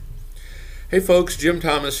Hey folks, Jim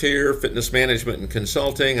Thomas here, Fitness Management and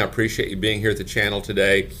Consulting. I appreciate you being here at the channel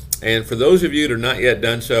today. And for those of you that are not yet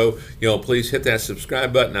done so, please hit that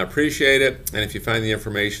subscribe button. I appreciate it. And if you find the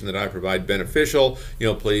information that I provide beneficial,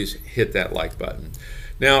 please hit that like button.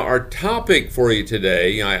 Now, our topic for you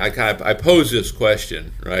today, I pose this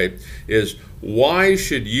question, right, is why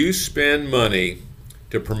should you spend money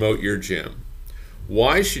to promote your gym?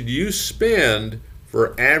 Why should you spend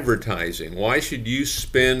for advertising? Why should you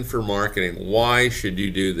spend for marketing? Why should you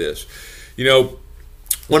do this?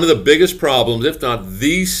 One of the biggest problems, if not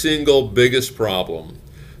the single biggest problem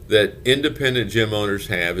that independent gym owners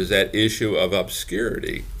have is that issue of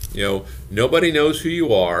obscurity. Nobody knows who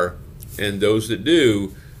you are, and those that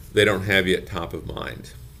do, they don't have you at top of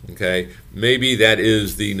mind. Okay, maybe that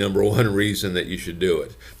is the number one reason that you should do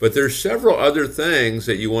it. But there's several other things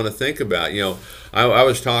that you want to think about. I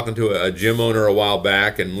was talking to a gym owner a while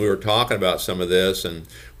back, and we were talking about some of this, and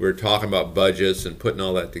we were talking about budgets and putting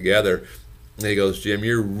all that together. And he goes, Jim,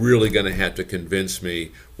 you're really going to have to convince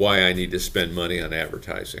me why I need to spend money on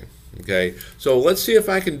advertising. Okay, so let's see if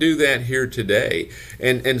I can do that here today.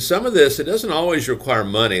 And some of this, it doesn't always require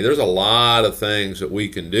money. There's a lot of things that we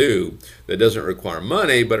can do that doesn't require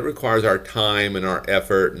money, but it requires our time and our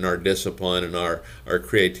effort and our discipline and our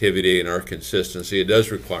creativity and our consistency. It does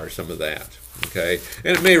require some of that. Okay,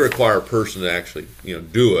 and it may require a person to actually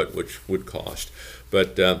do it, which would cost.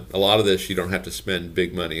 But a lot of this you don't have to spend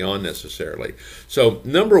big money on necessarily. So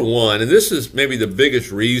number one, and this is maybe the biggest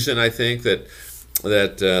reason I think that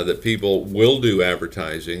people will do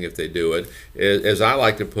advertising if they do it. As I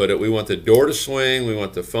like to put it, we want the door to swing, we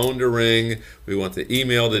want the phone to ring, we want the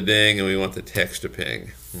email to ding, and we want the text to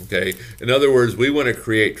ping. Okay. In other words, we want to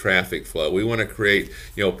create traffic flow. We want to create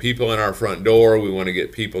people in our front door. We want to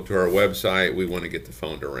get people to our website. We want to get the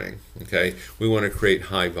phone to ring. Okay. We want to create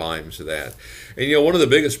high volumes of that. And one of the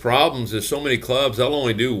biggest problems is so many clubs, they'll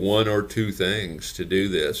only do one or two things to do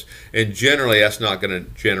this, and generally that's not going to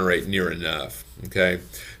generate near enough. Okay,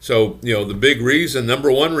 so the big reason, number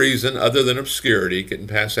one reason, other than obscurity, getting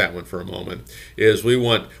past that one for a moment, is we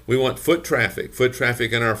want foot traffic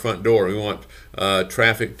in our front door. We want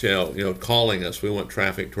traffic to calling us. We want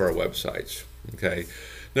traffic to our websites. Okay,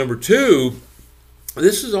 number two,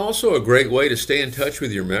 this is also a great way to stay in touch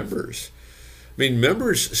with your members. I mean,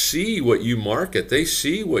 members see what you market. They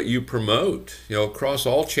see what you promote, across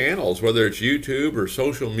all channels, whether it's YouTube or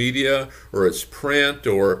social media or it's print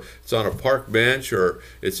or it's on a park bench or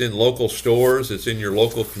it's in local stores, it's in your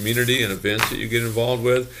local community and events that you get involved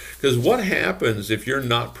with. Because what happens if you're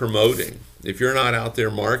not promoting? If you're not out there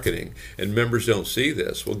marketing and members don't see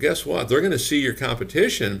this, well, guess what? They're going to see your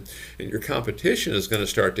competition, and your competition is going to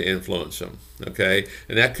start to influence them, okay?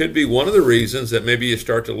 And that could be one of the reasons that maybe you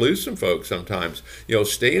start to lose some folks sometimes.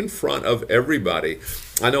 Stay in front of everybody.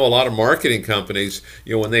 I know a lot of marketing companies,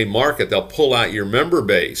 when they market, they'll pull out your member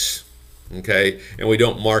base, okay, and we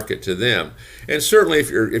don't market to them. And certainly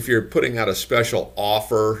if you're putting out a special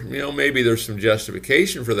offer, maybe there's some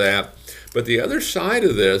justification for that. But the other side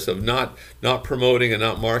of this, of not promoting and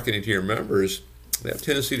not marketing to your members, they have a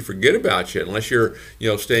tendency to forget about you unless you're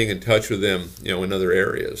staying in touch with them in other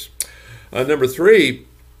areas. Number three,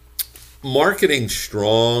 marketing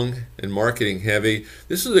strong and marketing heavy.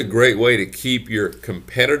 This is a great way to keep your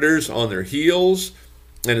competitors on their heels,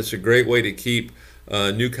 and it's a great way to keep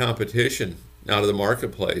new competition out of the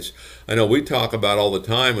marketplace. I know we talk about all the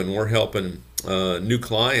time when we're helping new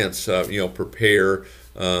clients prepare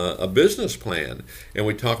a business plan, and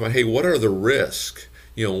we talk about, hey, what are the risks?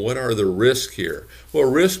 What are the risks here?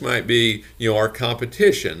 Well, risk might be our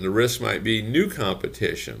competition. The risk might be new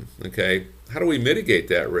competition. Okay, how do we mitigate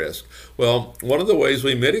that risk? Well, one of the ways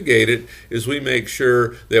we mitigate it is we make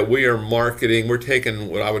sure that we are marketing. We're taking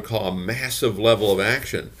what I would call a massive level of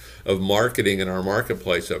action of marketing in our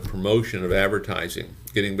marketplace, of promotion, of advertising.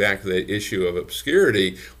 Getting back to the issue of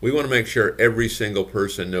obscurity, we want to make sure every single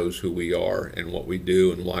person knows who we are and what we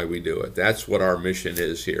do and why we do it. That's what our mission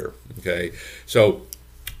is here. Okay, so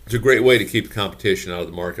it's a great way to keep competition out of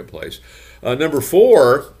the marketplace. Number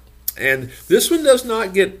four, and this one does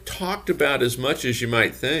not get talked about as much as you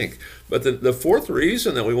might think, but the fourth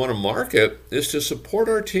reason that we want to market is to support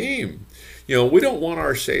our team. We don't want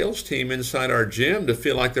our sales team inside our gym to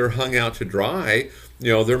feel like they're hung out to dry.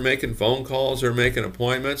 They're making phone calls, they're making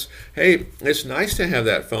appointments. Hey, it's nice to have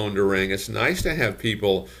that phone to ring. It's nice to have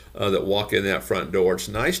people that walk in that front door. It's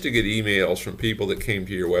nice to get emails from people that came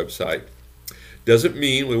to your website. Doesn't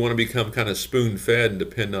mean we want to become kind of spoon-fed and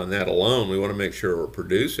depend on that alone. We want to make sure we're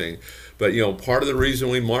producing. But, part of the reason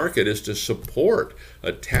we market is to support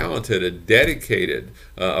a talented, a dedicated,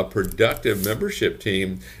 a productive membership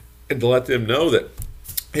team, and to let them know that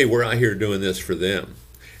hey, we're out here doing this for them.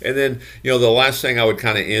 And then, the last thing I would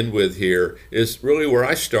kind of end with here is really where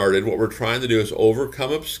I started. What we're trying to do is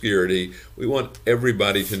overcome obscurity. We want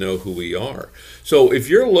everybody to know who we are. So if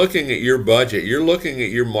you're looking at your budget, you're looking at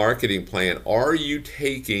your marketing plan, are you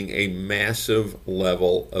taking a massive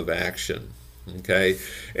level of action? Okay.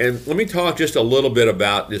 And let me talk just a little bit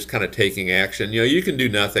about just kind of taking action. You can do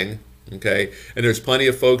nothing. Okay, and there's plenty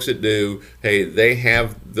of folks that do. Hey, they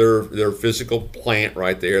have their physical plant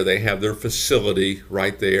right there. They have their facility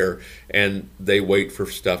right there, and they wait for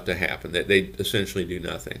stuff to happen. They essentially do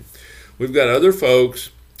nothing. We've got other folks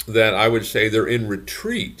that I would say they're in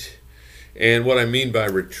retreat. And what I mean by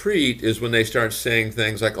retreat is when they start saying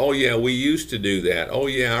things like, oh yeah, we used to do that. Oh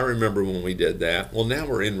yeah, I remember when we did that. Well, now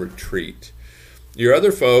we're in retreat. Your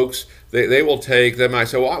other folks, they might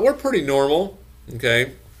say, well, we're pretty normal,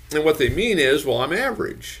 okay? And what they mean is, well, I'm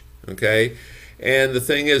average, okay? And the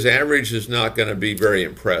thing is, average is not going to be very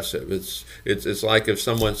impressive. It's like if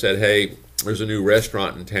someone said, hey, there's a new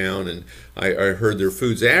restaurant in town, and I heard their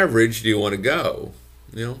food's average. Do you want to go?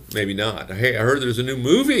 Maybe not. Hey, I heard there's a new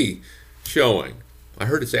movie showing. I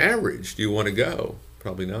heard it's average. Do you want to go?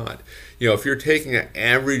 Probably not. If you're taking an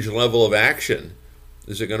average level of action,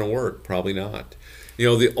 is it going to work? Probably not.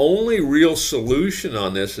 The only real solution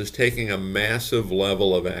on this is taking a massive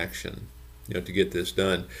level of action, to get this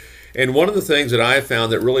done. And one of the things that I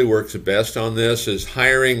found that really works best on this is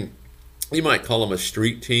hiring, you might call them a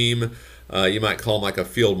street team, you might call them like a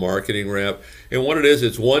field marketing rep. And what it is,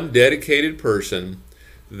 it's one dedicated person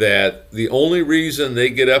that the only reason they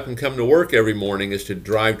get up and come to work every morning is to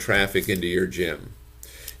drive traffic into your gym.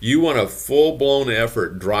 You want a full-blown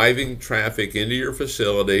effort driving traffic into your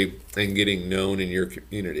facility and getting known in your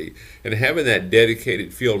community. And having that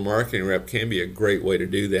dedicated field marketing rep can be a great way to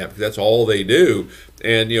do that, because that's all they do.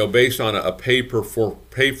 And based on a pay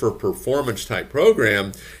for performance type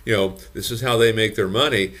program, this is how they make their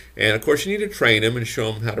money. And of course, you need to train them and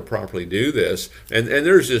show them how to properly do this. And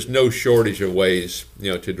there's just no shortage of ways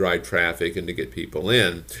to drive traffic and to get people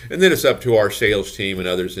in. And then it's up to our sales team and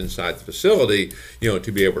others inside the facility,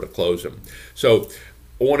 to be able to close them. So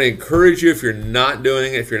I want to encourage you, if you're not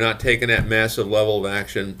doing it, if you're not taking that massive level of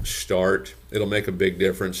action, start. It'll make a big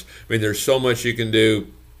difference. I mean, there's so much you can do.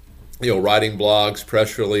 Writing blogs,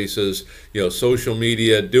 press releases, social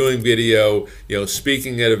media, doing video,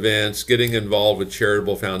 speaking at events, getting involved with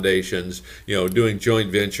charitable foundations, doing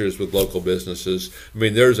joint ventures with local businesses. I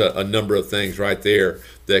mean, there's a number of things right there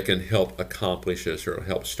that can help accomplish this or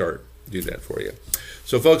help do that for you.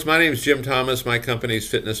 So folks, my name is Jim Thomas. My company is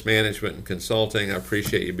Fitness Management and Consulting. I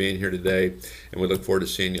appreciate you being here today, and we look forward to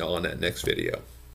seeing you all in that next video.